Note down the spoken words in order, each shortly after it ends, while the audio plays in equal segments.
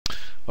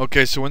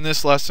Okay, so in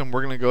this lesson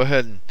we're going to go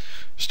ahead and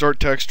start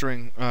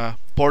texturing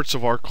parts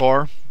of our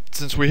car.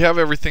 Since we have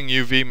everything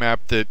UV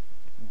mapped that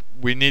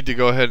we need to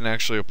go ahead and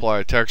actually apply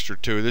a texture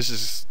to, this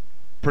is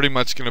pretty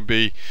much going to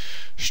be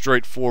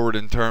straightforward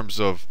in terms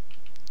of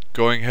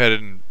going ahead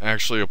and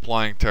actually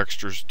applying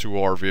textures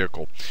to our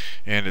vehicle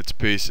and its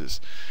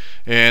pieces.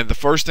 And the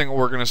first thing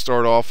we're going to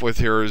start off with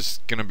here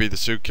is going to be the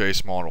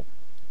suitcase model.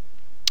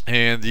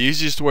 And the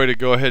easiest way to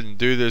go ahead and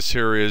do this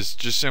here is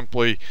just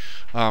simply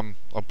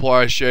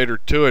apply a shader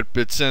to it.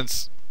 But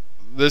since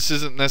this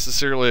isn't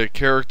necessarily a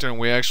character and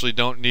we actually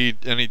don't need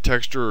any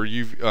texture or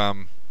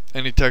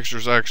any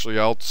textures actually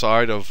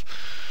outside of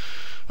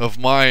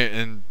mine,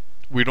 and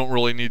we don't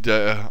really need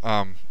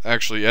to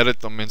actually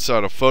edit them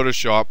inside of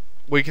Photoshop,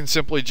 we can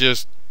simply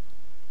just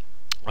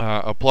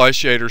apply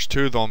shaders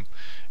to them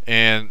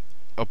and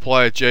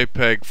apply a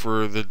JPEG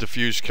for the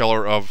diffuse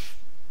color of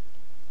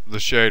the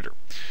shader.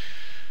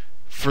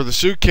 For the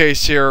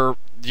suitcase here,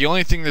 the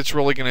only thing that's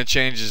really going to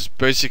change is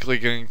basically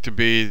going to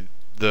be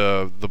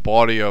the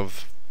body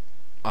of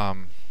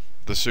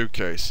the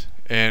suitcase,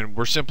 and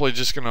we're simply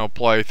just going to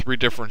apply 3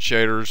 different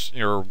shaders.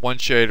 Or one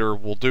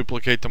shader will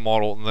duplicate the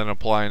model and then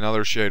apply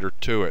another shader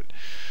to it.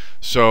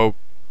 So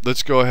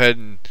let's go ahead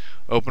and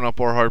open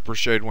up our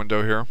hypershade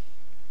window here,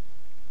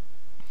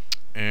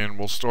 and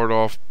we'll start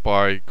off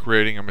by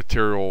creating a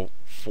material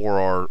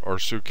for our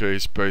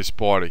suitcase based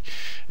body.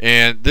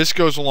 And this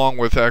goes along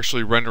with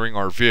actually rendering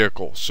our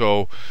vehicle,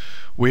 so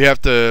we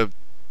have to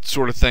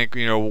sort of think,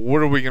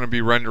 what are we going to be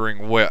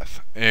rendering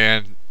with?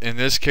 And in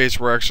this case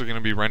we're actually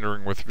going to be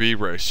rendering with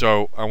V-Ray.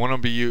 So I want to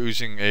be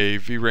using a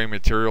V-Ray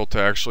material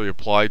to actually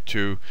apply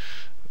to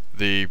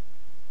the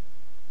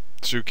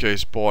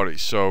suitcase body.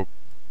 So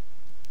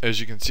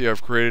as you can see,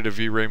 I've created a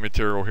V-Ray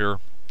material here.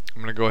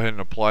 I'm going to go ahead and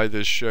apply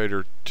this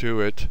shader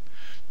to it,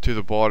 to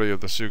the body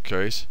of the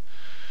suitcase.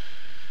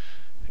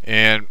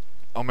 And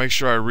I'll make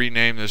sure I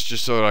rename this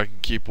just so that I can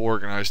keep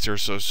organized here.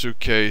 So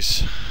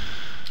suitcase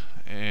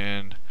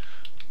and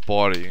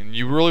body. And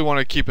you really want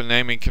to keep a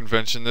naming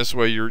convention. This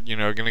way you're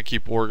going to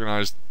keep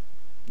organized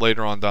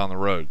later on down the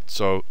road.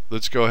 So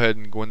let's go ahead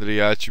and go into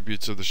the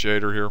attributes of the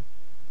shader here.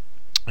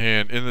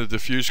 And in the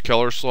diffuse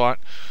color slot,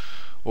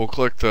 we'll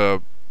click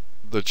the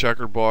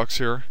checkered box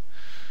here,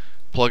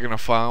 plug in a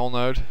file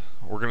node.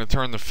 We're going to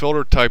turn the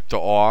filter type to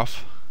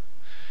off.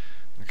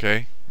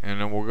 Okay. And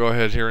then we'll go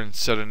ahead here and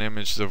set an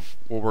image of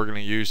what we're going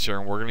to use here.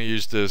 And we're going to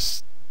use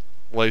this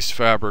lace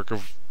fabric.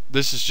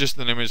 This is just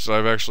an image that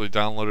I've actually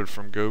downloaded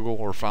from Google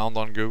or found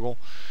on Google.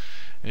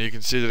 And you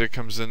can see that it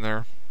comes in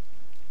there.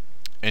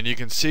 And you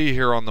can see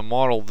here on the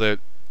model that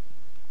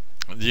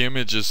the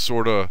image is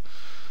sort of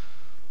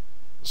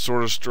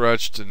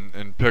stretched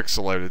and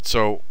pixelated.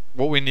 So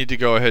what we need to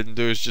go ahead and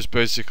do is just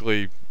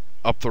basically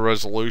up the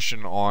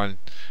resolution on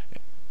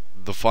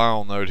the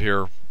file node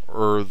here,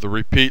 or the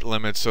repeat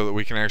limit, so that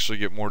we can actually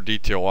get more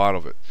detail out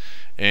of it.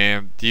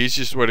 And the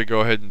easiest way to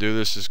go ahead and do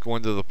this is go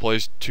into the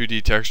place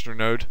 2D texture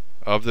node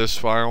of this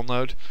file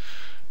node,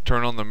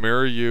 turn on the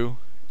mirror U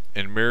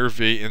and mirror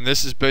V, and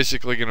this is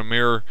basically going to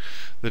mirror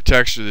the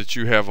texture that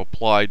you have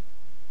applied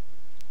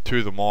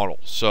to the model.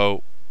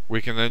 So we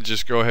can then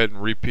just go ahead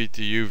and repeat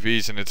the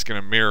UVs and it's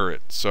going to mirror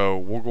it. So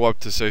we'll go up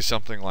to say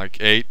something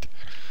like 8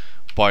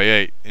 by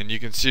 8, and you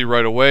can see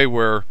right away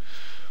where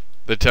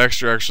the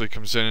texture actually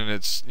comes in, and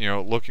it's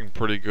looking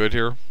pretty good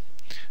here.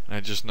 And I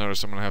just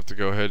noticed I'm going to have to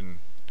go ahead and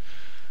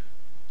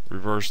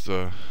reverse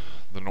the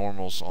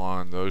normals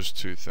on those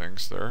 2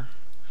 things there.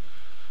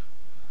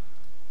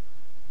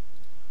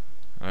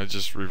 And I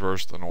just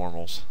reversed the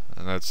normals,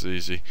 and that's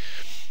easy.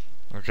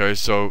 Okay,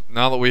 so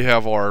now that we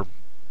have our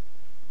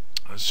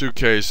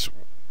suitcase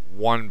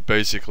 1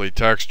 basically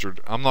textured,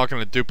 I'm not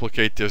going to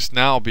duplicate this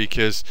now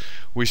because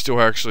we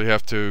still actually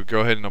have to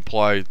go ahead and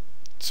apply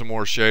some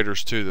more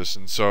shaders to this.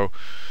 And so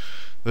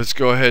let's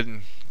go ahead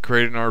and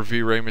create an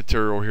V-Ray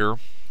material here.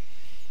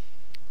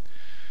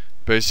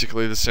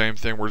 Basically the same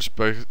thing. We're just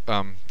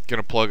going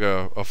to plug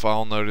a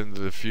file node into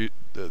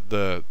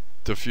the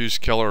diffuse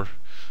color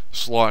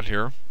slot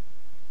here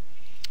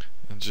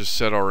and just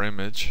set our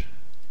image,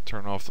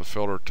 turn off the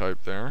filter type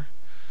there,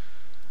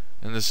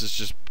 and this is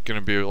just going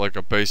to be like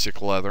a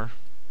basic leather,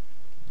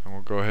 and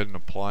we'll go ahead and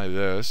apply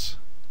this.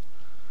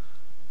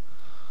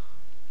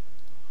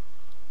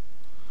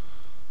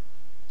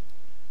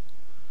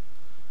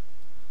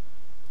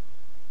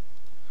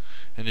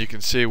 And you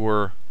can see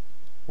we're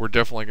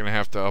definitely going to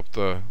have to up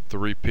the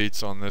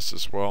repeats on this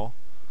as well.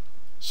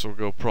 So we'll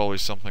go probably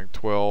something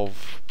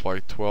 12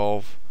 by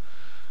 12,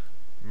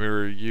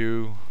 mirror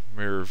U,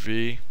 mirror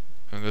V,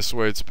 and this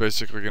way it's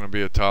basically going to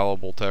be a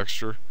tileable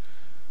texture.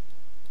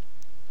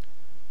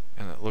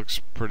 And it looks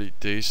pretty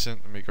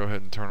decent. Let me go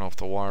ahead and turn off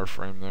the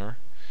wireframe there.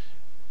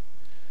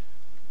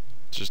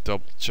 Just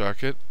double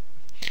check it.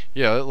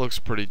 Yeah, it looks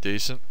pretty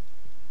decent.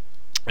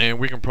 And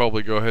we can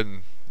probably go ahead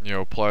and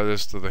apply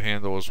this to the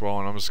handle as well,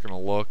 and I'm just going to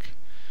look,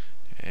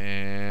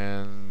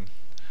 and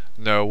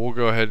no, we'll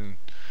go ahead and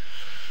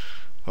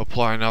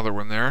apply another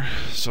one there.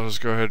 So let's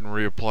go ahead and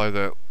reapply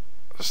that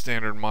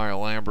standard Maya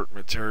Lambert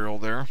material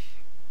there,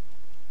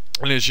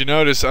 And as you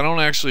notice, I don't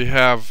actually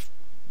have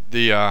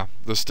the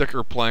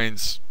sticker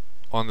planes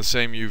on the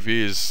same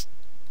UV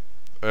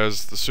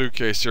as the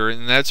suitcase here,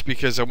 and that's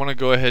because I want to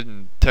go ahead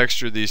and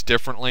texture these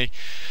differently.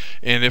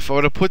 And if I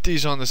were to put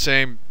these on the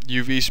same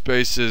UV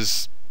space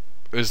as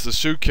the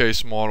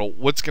suitcase model,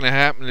 what's going to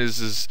happen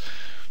is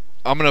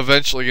I'm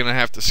eventually going to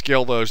have to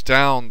scale those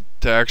down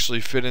to actually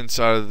fit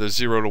inside of the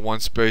 0 to 1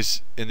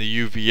 space in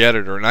the UV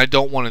editor, and I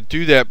don't want to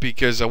do that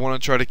because I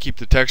want to try to keep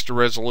the texture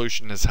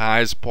resolution as high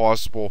as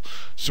possible,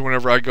 so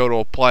whenever I go to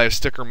apply a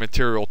sticker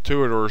material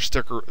to it or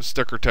a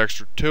sticker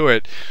texture to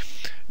it,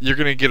 you're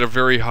going to get a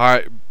very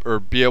high, or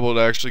be able to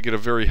actually get a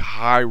very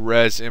high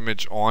res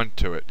image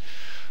onto it.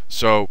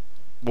 So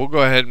we'll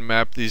go ahead and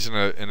map these in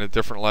a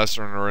different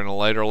lesson or in a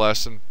later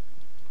lesson,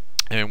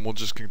 and we'll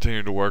just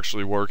continue to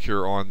actually work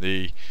here on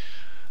the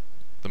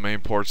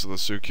main parts of the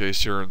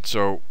suitcase here. And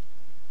so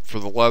for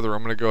the leather,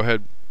 I'm going to go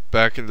ahead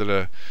back into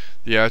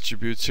the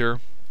attributes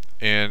here,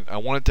 and I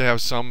want it to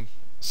have some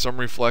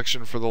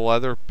reflection for the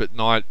leather, but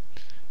not,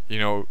 you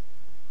know,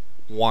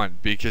 one,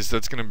 because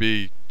that's going to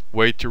be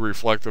way too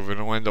reflective and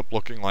it'll end up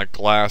looking like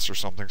glass or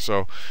something.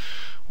 So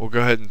we'll go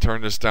ahead and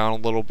turn this down a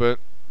little bit,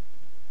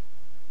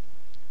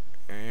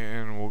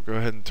 and we'll go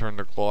ahead and turn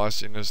the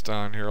glossiness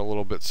down here a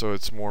little bit so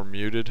it's more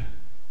muted.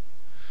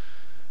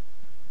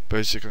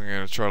 Basically, I'm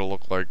going to try to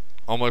look like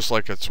almost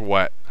like it's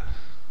wet.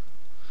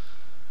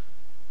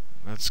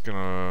 That's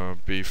gonna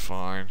be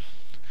fine.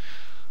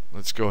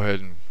 Let's go ahead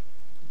and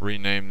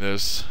rename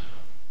this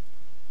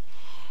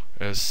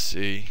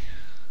SC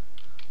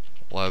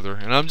leather,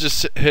 and I'm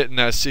just hitting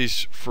that C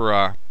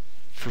for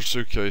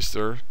suitcase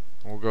there.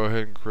 We'll go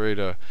ahead and create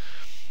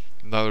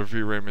another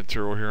V-Ray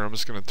material here. I'm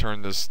just going to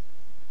turn this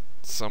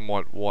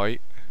somewhat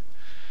white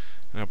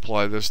and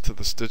apply this to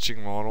the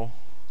stitching model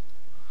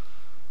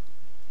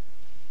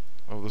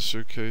of the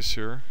suitcase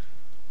here.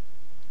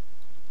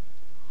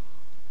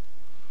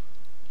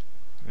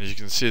 As you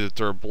can see that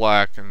they're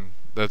black, and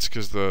that's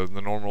because the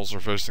normals are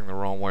facing the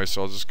wrong way,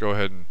 so I'll just go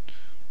ahead and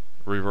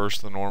reverse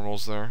the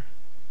normals there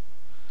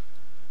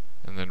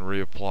and then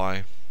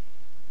reapply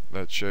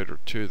that shader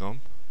to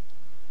them,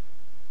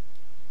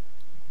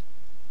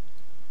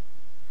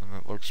 and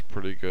that looks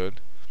pretty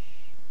good.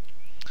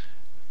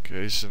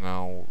 Okay, so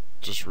now we'll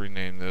just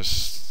rename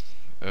this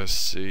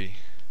SC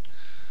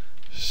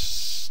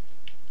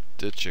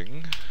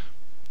stitching.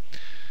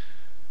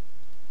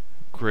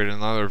 Create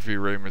another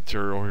V-Ray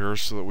material here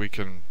so that we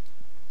can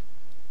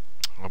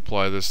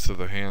apply this to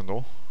the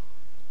handle.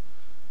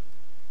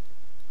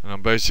 And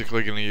I'm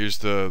basically going to use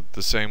the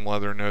same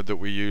leather node that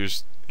we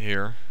used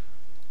here.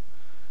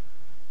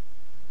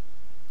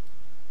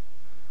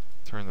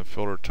 Turn the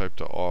filter type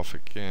to off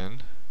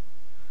again.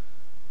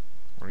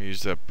 We're going to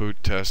use that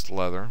boot test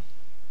leather.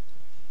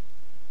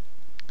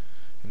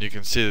 And you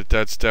can see that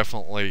that's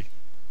definitely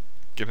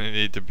going to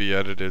need to be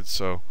edited,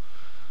 so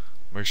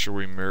make sure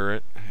we mirror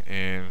it.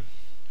 And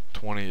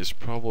 20 is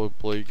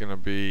probably going to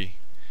be,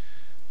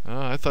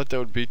 I thought that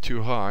would be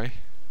too high.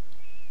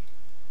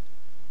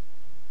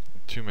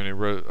 Too many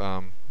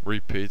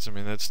repeats. I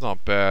mean, that's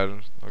not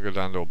bad. I'll go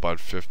down to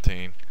about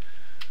 15.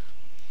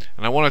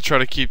 And I want to try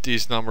to keep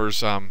these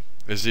numbers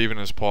as even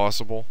as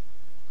possible,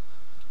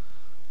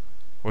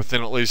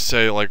 within at least,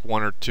 say, like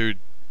 1 or 2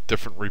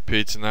 different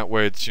repeats, and that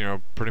way it's, you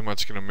know, pretty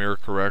much going to mirror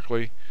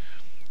correctly.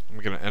 I'm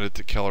going to edit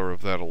the color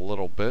of that a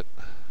little bit.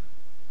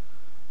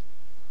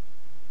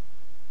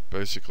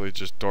 Basically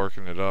just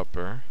darken it up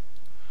there.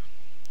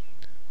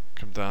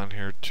 Come down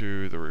here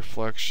to the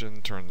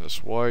reflection, turn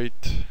this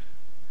white,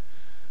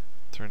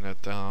 turn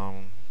that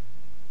down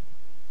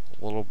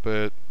a little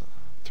bit,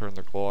 turn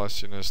the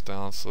glossiness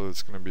down so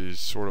it's going to be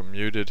sort of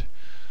muted.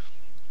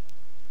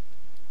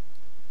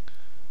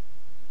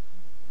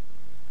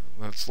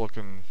 That's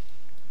looking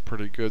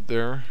pretty good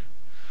there.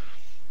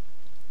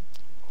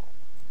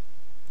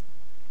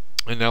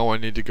 And now I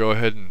need to go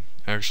ahead and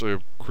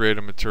actually create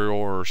a material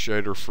or a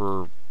shader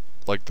for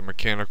like the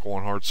mechanical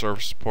and hard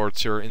surface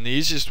parts here. And the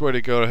easiest way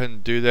to go ahead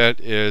and do that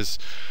is,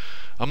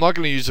 I'm not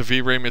going to use a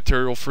V-Ray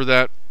material for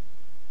that.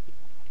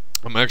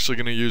 I'm actually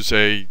going to use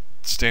a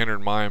standard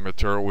Maya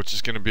material, which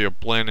is going to be a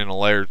blend and a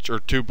layered, or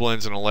 2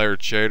 blends and a layered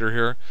shader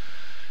here.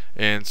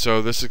 And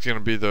so this is going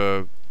to be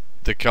the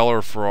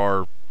color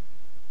for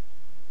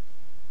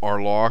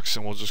our locks,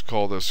 and we'll just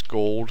call this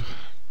gold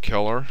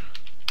color.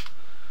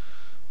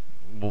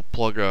 We'll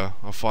plug a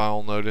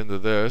file node into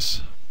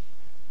this.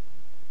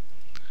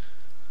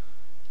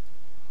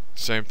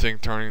 Same thing,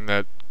 turning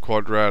that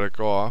quadratic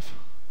off.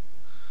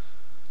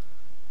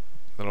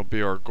 That'll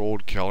be our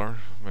gold color.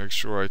 Make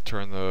sure I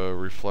turn the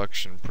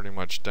reflection pretty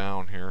much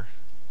down here.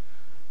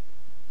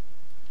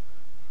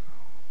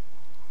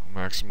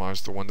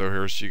 Maximize the window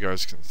here so you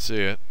guys can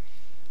see it.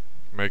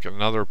 Make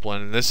another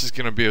blend, and this is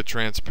going to be a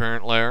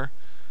transparent layer.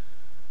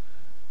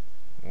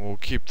 We'll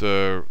keep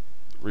the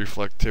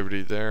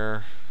reflectivity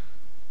there.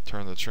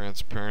 Turn the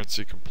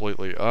transparency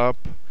completely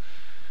up.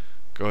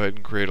 Go ahead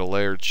and create a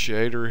layered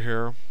shader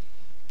here.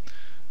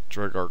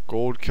 Drag our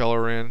gold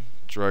color in,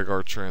 drag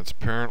our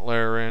transparent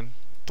layer in,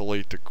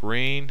 delete the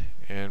green,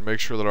 and make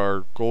sure that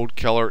our gold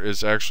color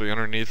is actually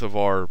underneath of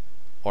our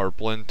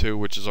blend 2,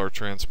 which is our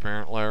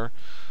transparent layer.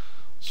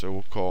 So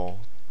we'll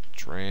call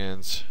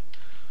transparent,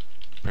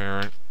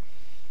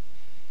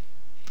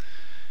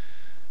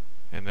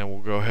 and then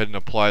we'll go ahead and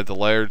apply the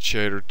layered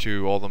shader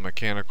to all the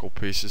mechanical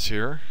pieces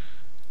here.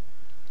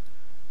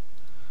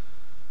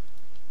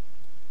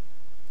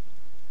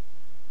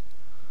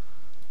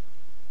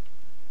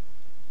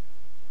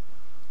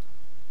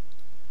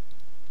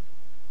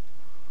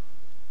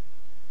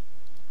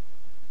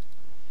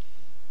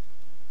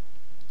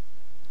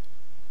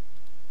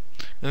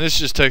 And this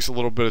just takes a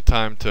little bit of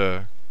time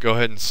to go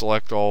ahead and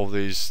select all of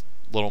these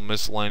little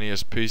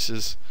miscellaneous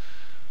pieces.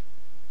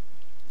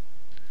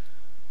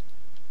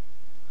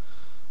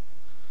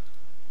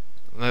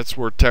 And that's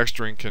where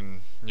texturing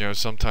can,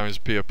 sometimes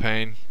be a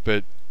pain,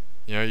 but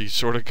you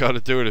sort of got to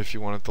do it if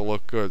you want it to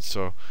look good.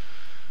 So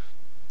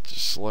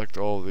just select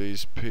all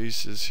these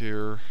pieces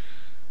here,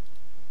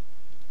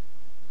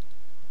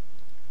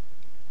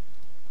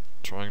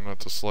 trying not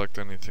to select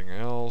anything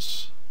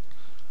else.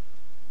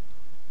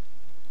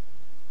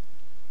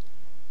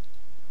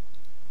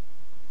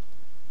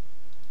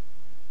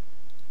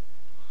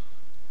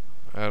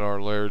 Add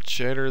our layered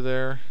shader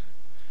there,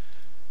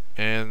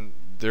 and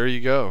there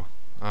you go.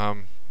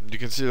 You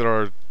can see that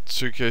our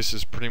suitcase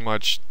is pretty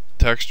much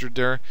textured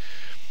there.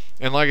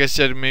 And like I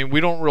said,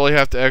 we don't really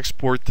have to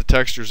export the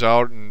textures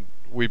out, and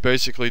we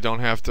basically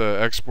don't have to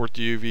export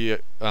the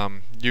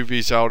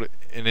UVs out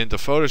and into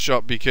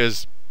Photoshop,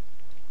 because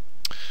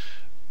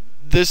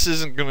this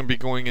isn't going to be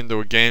going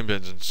into a game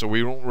engine, so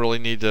we don't really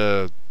need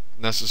to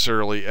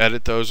necessarily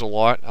edit those a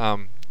lot.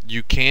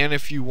 You can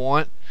if you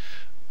want,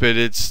 but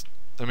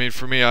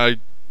for me, I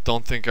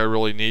don't think I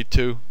really need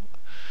to.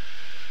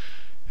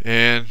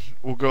 And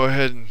we'll go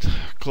ahead and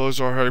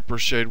close our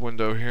hypershade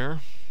window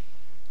here.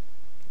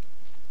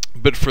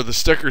 But for the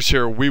stickers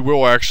here, we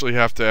will actually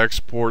have to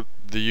export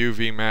the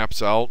UV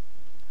maps out.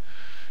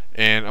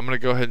 And I'm going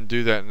to go ahead and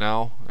do that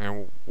now.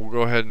 And we'll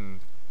go ahead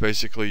and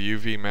basically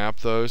UV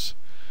map those.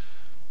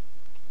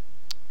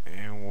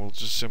 And we'll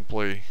just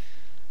simply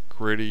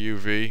create a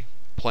UV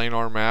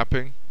planar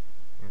mapping.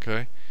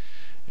 Okay.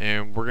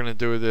 And we're going to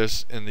do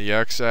this in the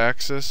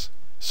x-axis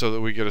so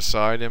that we get a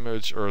side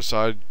image or a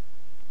side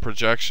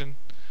projection,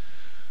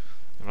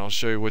 and I'll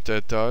show you what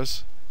that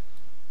does.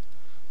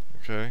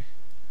 Okay,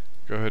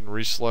 go ahead and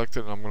reselect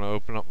it, and I'm going to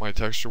open up my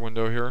texture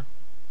window here,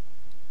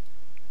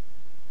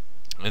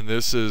 and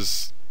this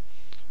is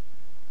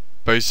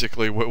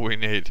basically what we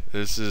need.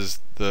 This is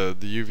the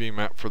UV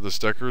map for the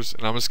stickers,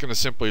 and I'm just going to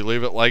simply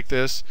leave it like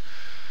this,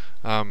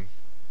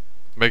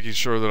 making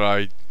sure that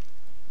I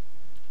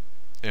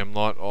am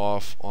not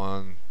off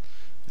on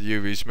the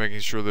UVs, making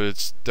sure that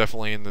it's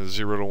definitely in the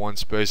 0 to 1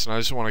 space, and I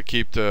just want to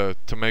keep to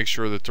make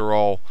sure that they're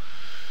all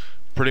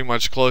pretty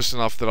much close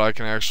enough that I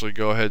can actually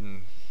go ahead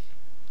and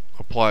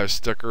apply a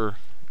sticker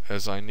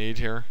as I need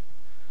here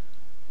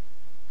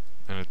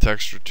and a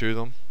texture to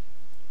them.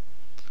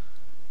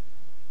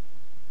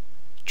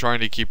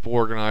 Trying to keep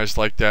organized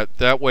like that.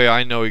 That way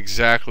I know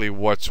exactly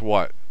what's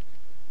what.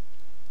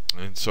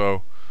 And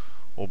so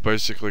we're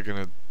basically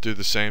going to do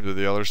the same to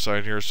the other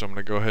side here. So I'm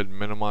going to go ahead and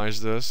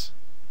minimize this,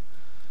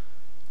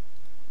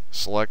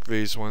 select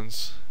these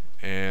ones,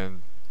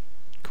 and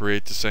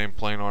create the same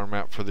planar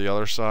map for the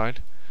other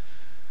side.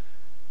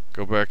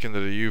 Go back into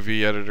the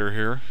UV editor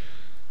here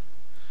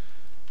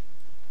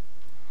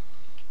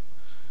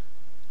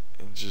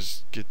and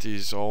just get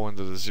these all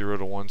into the 0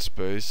 to 1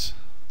 space.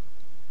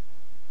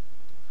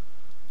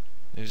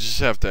 You just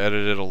have to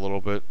edit it a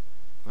little bit,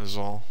 is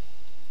all.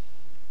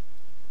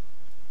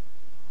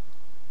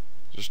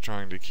 Just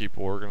trying to keep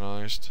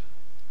organized.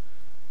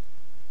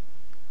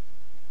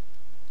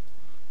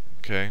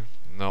 Okay,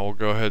 now we'll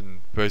go ahead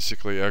and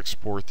basically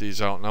export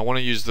these out. And I want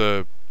to use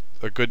a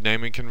good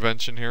naming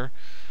convention here.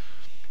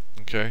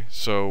 Okay,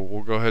 so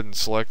we'll go ahead and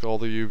select all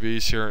the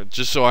UVs here,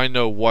 just so I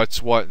know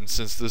what's what. And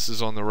since this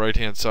is on the right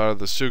hand side of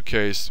the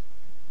suitcase,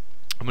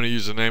 I'm going to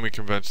use a naming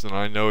convention that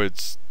I know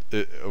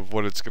of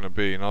what it's going to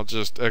be. And I'll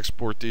just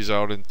export these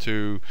out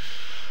into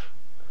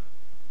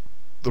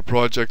the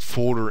project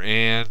folder,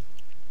 and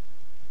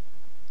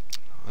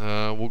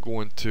we'll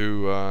go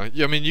into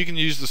you can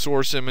use the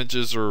source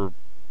images or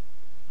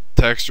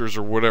textures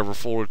or whatever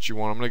folder that you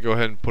want. I'm going to go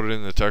ahead and put it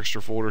in the texture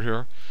folder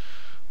here.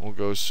 We'll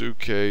go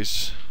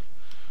suitcase,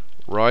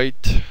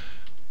 right,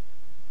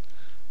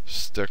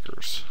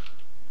 stickers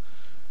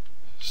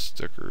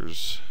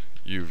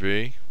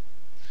UV,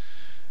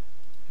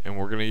 and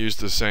we're going to use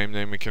the same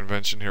naming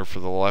convention here for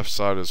the left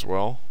side as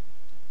well.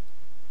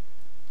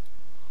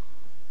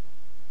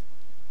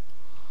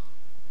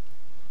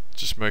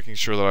 Just making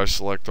sure that I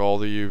select all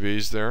the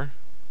UVs there.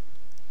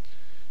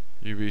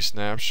 UV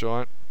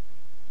snapshot,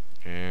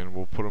 and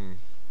we'll put them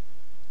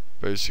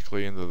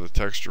basically into the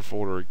texture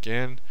folder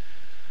again,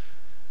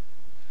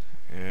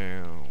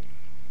 and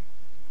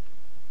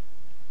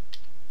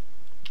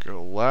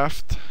go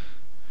left,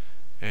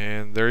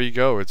 and there you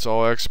go, it's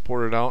all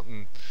exported out.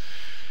 And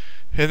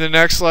in the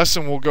next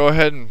lesson we'll go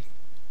ahead and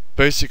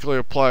basically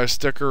apply a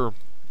sticker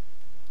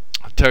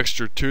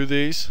texture to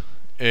these,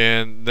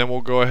 and then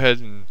we'll go ahead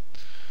and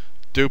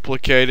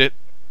duplicate it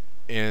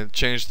and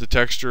change the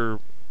texture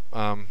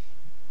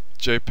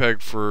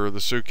JPEG for the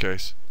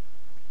suitcase.